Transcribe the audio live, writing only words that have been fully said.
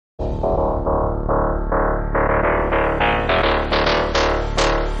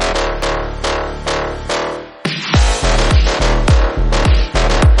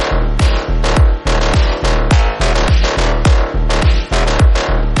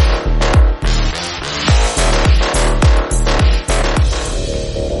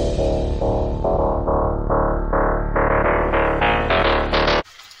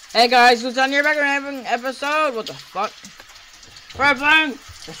Hey guys, who's on your back episode? What the fuck? We're playing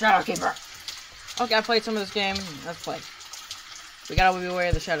the Shadowkeeper. Okay, I played some of this game. Let's play. We gotta be aware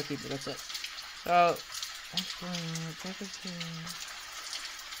of the Shadowkeeper. That's it. So, what's going on? Take us here.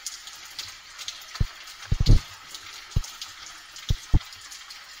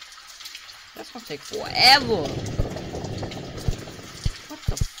 That's gonna take forever. What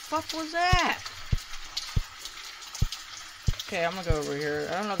the fuck was that? Okay, I'm gonna go over here.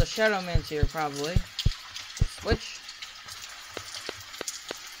 I don't know, the Shadow Man's here, probably. Switch.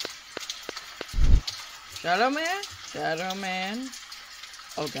 Shadow Man? Shadow Man.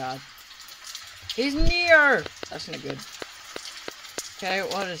 Oh god. He's near! That's not good. Okay,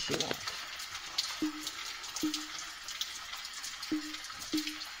 what does she want?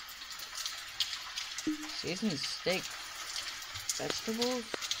 Seasoned steak. Vegetables?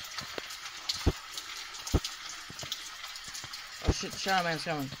 Oh shit, the Shadow Man's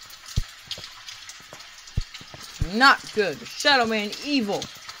coming. Not good. The Shadow Man evil.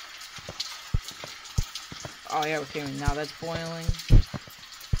 Oh yeah, okay, now that's boiling.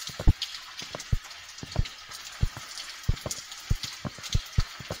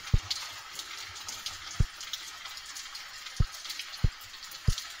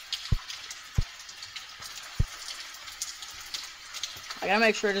 I gotta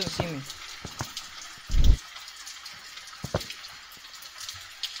make sure it doesn't see me.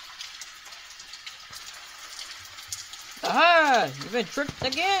 Aha! You've been tricked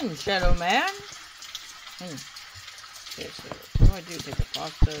again, Shadow Man! Okay, so what do I do? Take the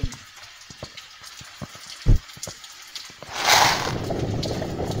pasta and...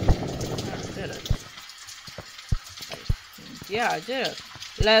 I did it. Yeah, I did it.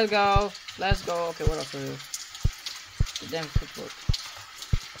 Let's go. Let's go. Okay, what else do I do? The damn cookbook.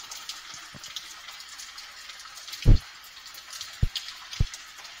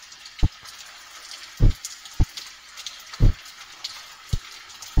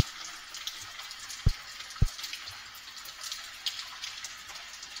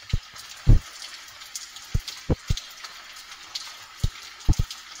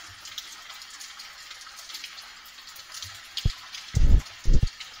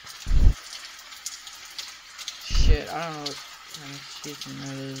 Shit, I don't know what kind of season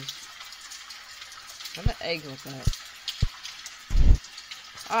that is. What the egg look like?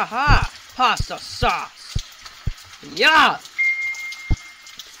 Aha! Pasta sauce! Yeah!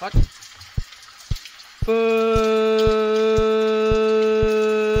 Fuck. Food!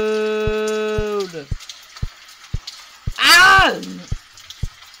 Ah!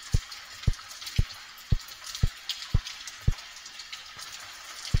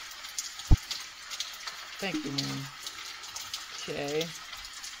 Thank you, man. Okay.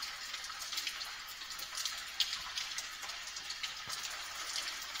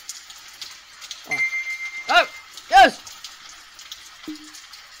 Oh. Oh! Yes!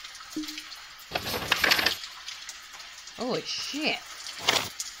 Holy shit.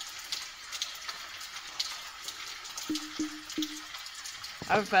 I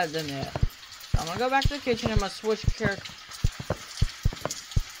haven't fed them yet. So I'm gonna go back to the kitchen and I'm gonna switch character.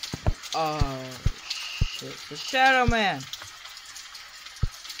 Oh. It's the Shadow Man.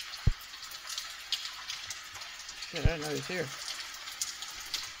 Shit, I didn't know he was here.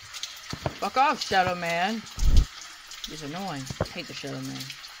 Fuck off, Shadow Man. He's annoying. I hate the Shadow Man.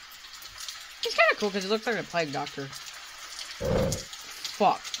 He's kind of cool because he looks like a plague doctor.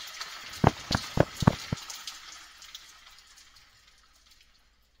 Fuck.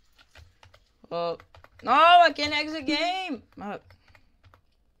 Well, no, I can't exit game.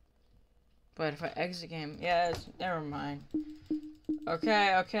 But if I exit game, yes, never mind.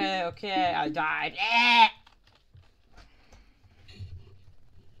 Okay, I died.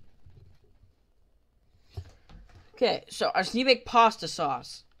 Okay, so I just need to make pasta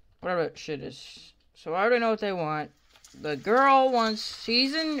sauce. Whatever that shit is. So I already know what they want. The girl wants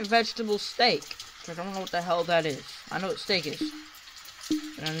seasoned vegetable steak. So I don't know what the hell that is. I know what steak is.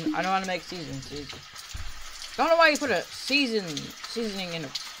 And I know how to make seasoning. Don't know why you put a seasoning in a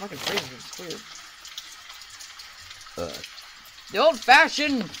fucking freezer. It's weird. The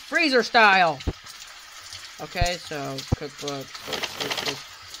old-fashioned freezer style. Okay, so cookbook.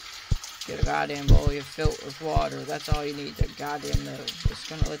 Get a goddamn bowl. You fill it with water. That's all you need. The goddamn nose. It's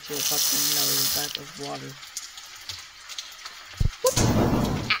gonna let you fucking nose back with water.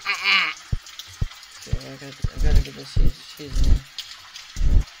 Okay, I gotta get this seasoning.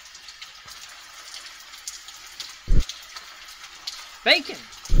 Bacon!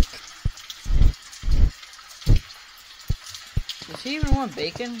 Does he even want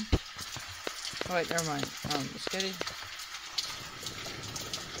bacon? Oh wait, never mind. Spaghetti.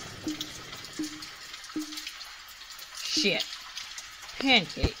 shit.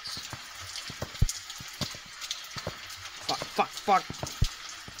 Pancakes. Fuck, fuck, fuck.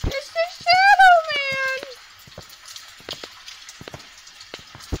 It's the Shadow Man!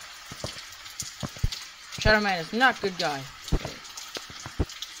 Shadow Man is not a good guy.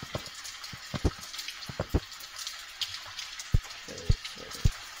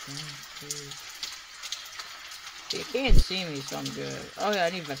 He can't see me, so I'm good. Oh yeah, I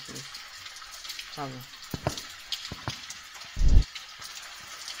need vegetables. Probably.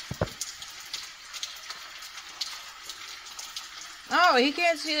 Oh, he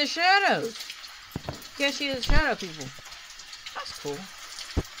can't see the shadows. He can't see the shadow people. That's cool.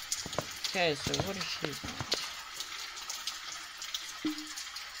 Okay, so what does she want?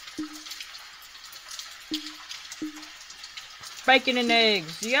 Bacon and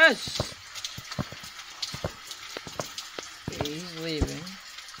eggs, yes! Okay, he's leaving.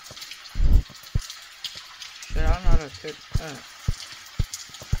 Shit, I don't know how to cook.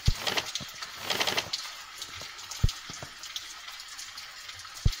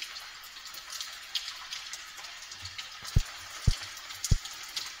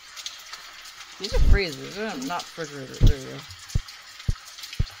 These are freezers, they're not refrigerators. There we go.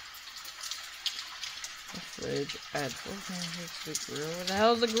 Fridge, add 4 pancakes to the grill. Where the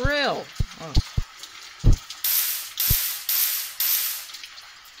hell's the grill? Oh.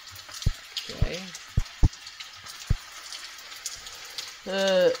 Okay.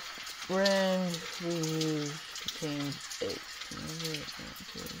 The brand we use contains eggs.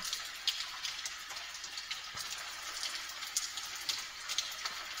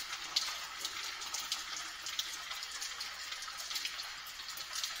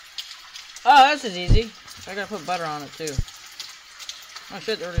 Oh, this is easy. I gotta put butter on it too. Oh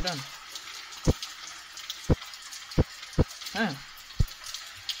shit, they're already done. Huh.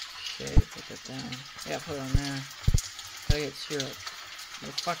 Shit, put that down. Yeah, put it on there. Gotta get syrup.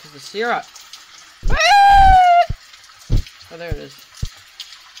 Where the fuck is the syrup? Oh, there it is.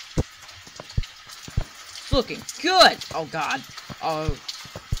 It's looking good! Oh god. Oh.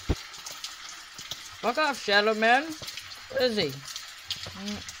 Fuck off, Shadow Man. Where is he?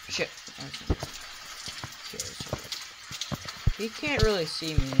 Shit. Okay, so he can't really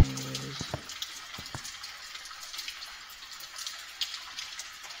see me anyways.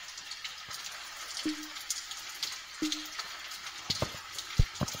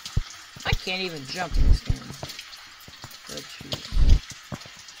 I can't even jump in this game. Red cheese.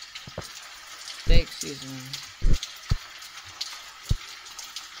 Steak seasoning.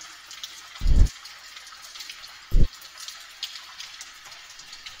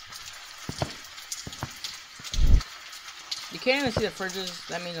 You can't even see the fridges,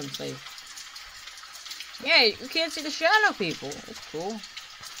 that means I'm safe. Yeah, you can't see the shadow people. That's cool.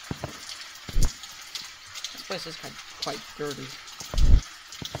 This place is quite dirty.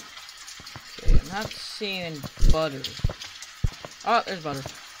 Okay, I'm not seeing butter. Oh, there's butter.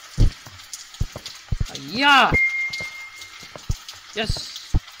 Yeah!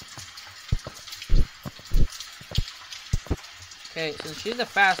 Yes! Okay, since she's the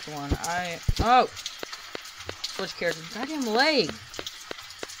fast one, oh! Switch character. Goddamn leg!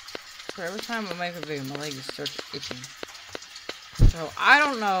 So every time I make a video, my leg just starts itching. So I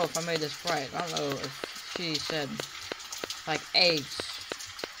don't know if I made this right. I don't know if she said, like, eggs.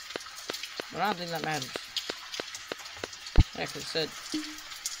 But I don't think that matters. Yeah, cause it said,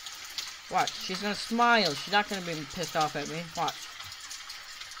 watch, she's gonna smile. She's not gonna be pissed off at me. Watch.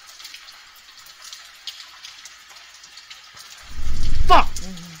 Fuck!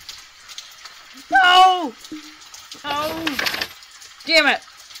 No! Oh! Damn it!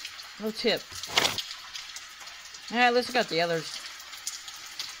 No tip. Yeah, at least I got the others.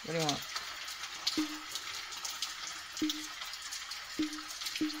 What do you want?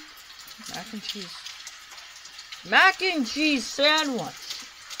 Mac and cheese. Mac and cheese sandwich!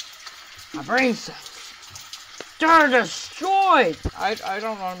 My brain cells. They're destroyed! I don't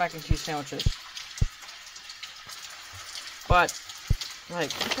know what a mac and cheese sandwich is. But,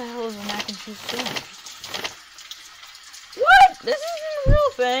 like, what the hell is a mac and cheese sandwich? What? This isn't a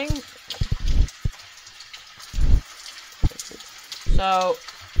real thing. So,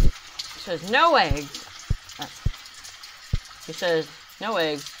 it says no eggs. It says no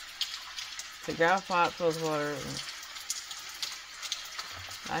eggs. Could grab a pot filled with water.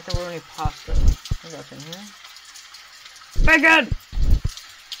 Macaroni pasta. I think that's in here. Bacon!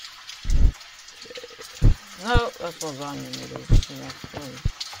 Okay. No, that's lasagna noodles.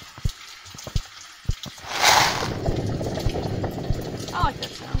 I like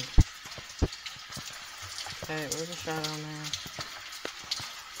that sound. Okay, where's the shadow on there?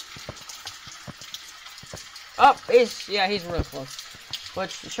 Oh, he's real close.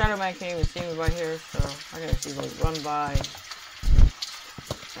 Which the Shadow Man can't even see me by here, so I gotta see like run by.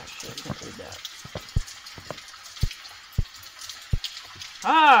 Oh shit, I can't read that.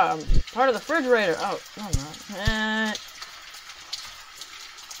 Ah, I'm part of the refrigerator. Oh, no, I'm not.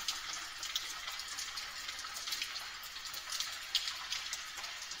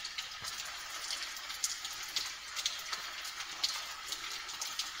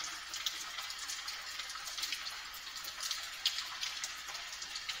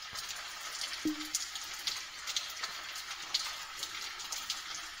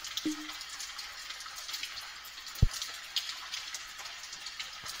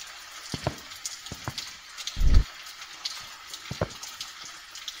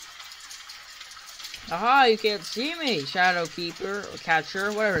 Aha, you can't see me, Shadowkeeper, or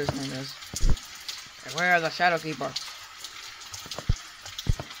Catcher, whatever his name is. Where is the Shadowkeeper?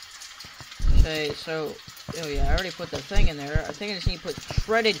 Okay, so, oh yeah, I already put the thing in there. I think I just need to put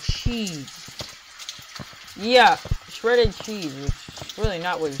shredded cheese. Yeah, shredded cheese, which is really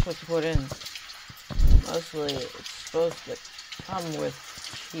not what you're supposed to put in. Mostly, it's supposed to come with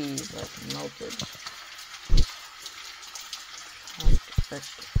cheese, like melted.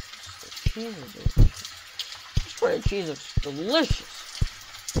 Vegetables. The cheese is delicious. Shredded cheese looks delicious.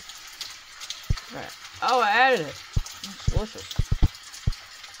 Right. Oh, I added it. It's delicious.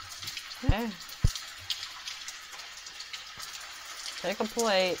 Okay. Take a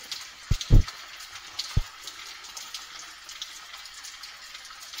plate.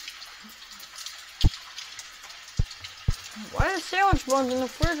 Why are sandwich buns in the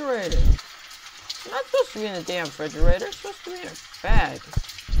refrigerator? It's not supposed to be in the damn refrigerator. It's supposed to be in a bag.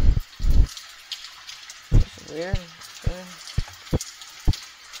 That's weird. Okay.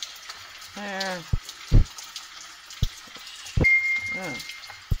 There. Yeah.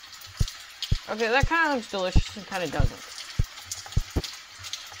 Okay, that kind of looks delicious and kind of doesn't.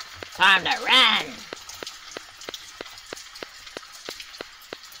 Time to run!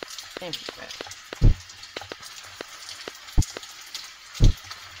 Damn, she's fat.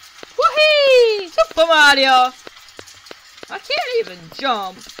 Woohee! Super Mario! I can't even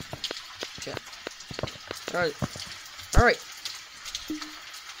jump. Shit. Alright. Alright.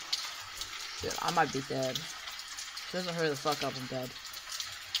 Shit, I might be dead. She doesn't hurry the fuck up, I'm dead.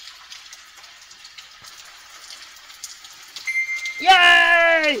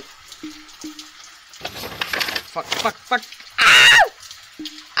 Yay! Fuck, fuck, fuck. Ow!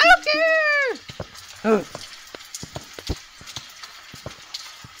 I don't care!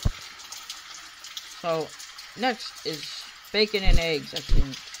 So, next is bacon and eggs, I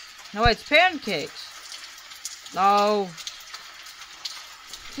think. No, it's pancakes. No.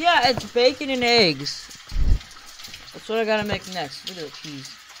 Yeah, it's bacon and eggs. That's what I gotta make next. Look at the cheese.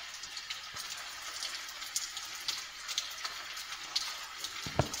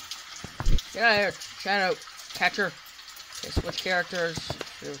 Get out of here, Shadowcatcher. Okay, switch characters.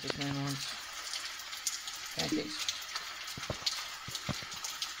 See what this man wants. Pancakes.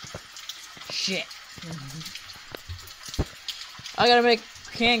 Shit. I gotta make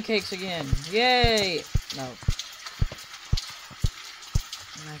pancakes again. Yay! No.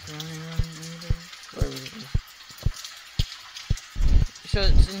 Macaroni, whatever it is. So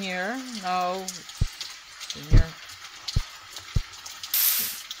it's in here. No. It's in here.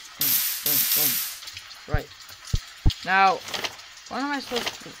 Boom, boom. Right. Now, what am I supposed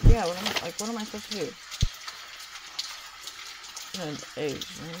to do? Yeah, what am I supposed to do? And eggs.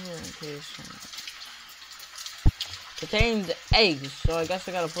 Remember in case. Contains eggs, so I guess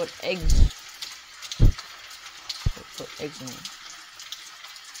I gotta put eggs. Put eggs in there.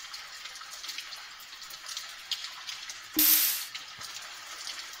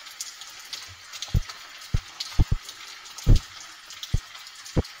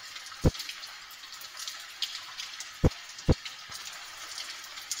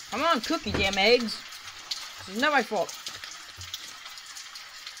 Come on, cook you damn eggs. This is not my fault.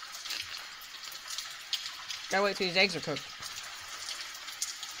 Gotta wait till these eggs are cooked.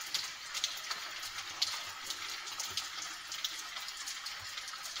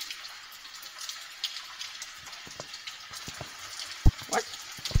 What?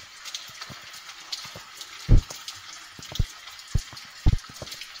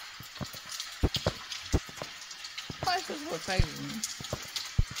 Why is this what eggs in here?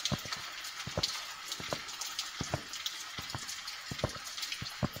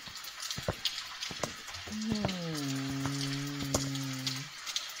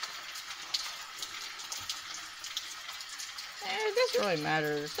 It doesn't really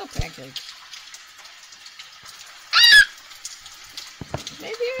matter. They're still pancakes. Ah!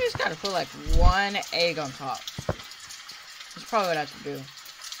 Maybe I just Gotta put like one egg on top. That's probably what I have to do.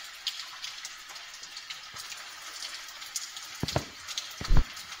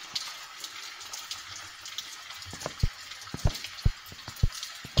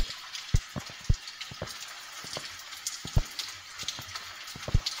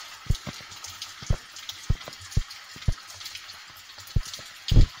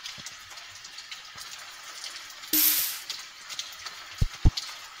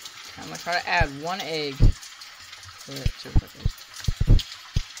 I'm gonna try to add one egg to it. See what that is.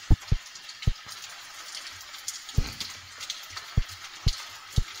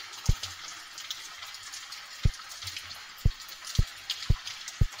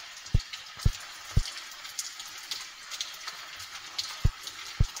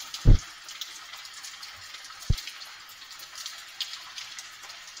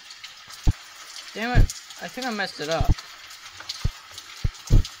 Damn it, I think I messed it up.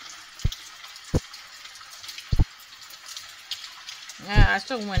 Yeah, I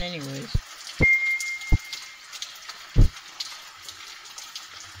still win anyways.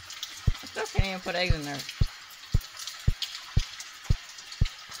 I still can't even put eggs in there.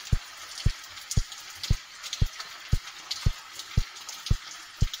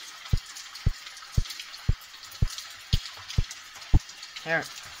 There.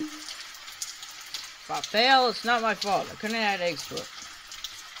 If I fail, it's not my fault. I couldn't add eggs to it.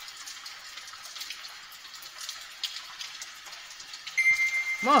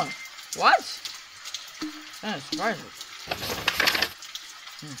 Come on. What? That's surprising.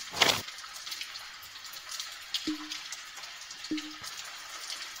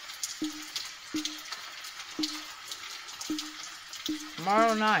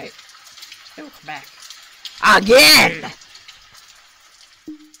 Tomorrow night. It will come back. Again!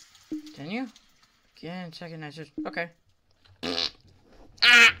 Continue? Again, second answer. Okay.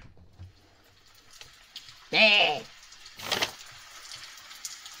 Ah! Hey!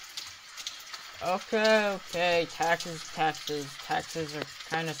 Okay. Taxes are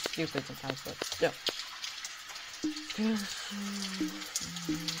kind of stupid sometimes, but still.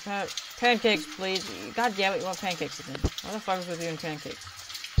 Pancakes, please. God damn it, you want pancakes again. What the fuck is with you and pancakes?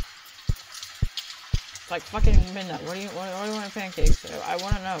 It's like fucking midnight. What do you want in pancakes? I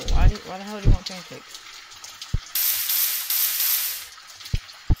want to know. Why the hell do you want pancakes?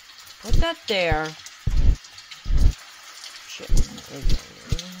 Put that there. Shit, I'm gonna egg over.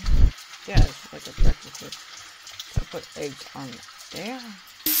 Yeah, it's like a breakfast food. I put eggs on there.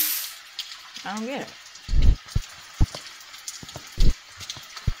 I don't get it.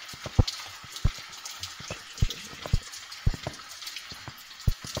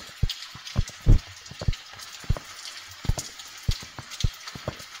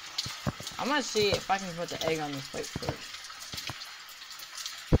 I'm gonna see if I can put the egg on this plate first.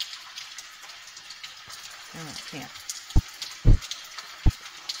 No, I can't.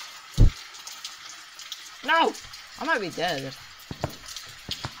 No! I might be dead.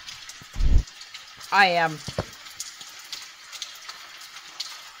 I am.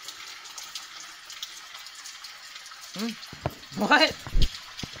 What?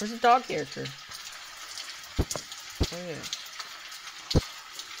 Where's the dog character? Oh yeah.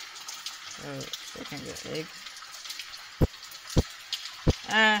 Still can't get an egg.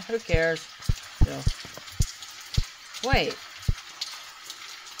 Ah, who cares? Still. Wait.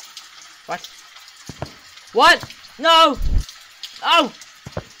 What? What? No! Oh!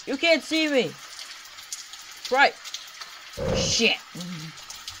 You can't see me! Right. Shit.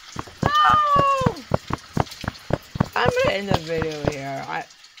 No! I'm gonna end the video here.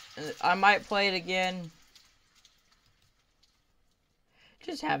 I might play it again.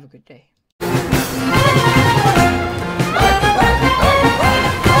 Just have a good day.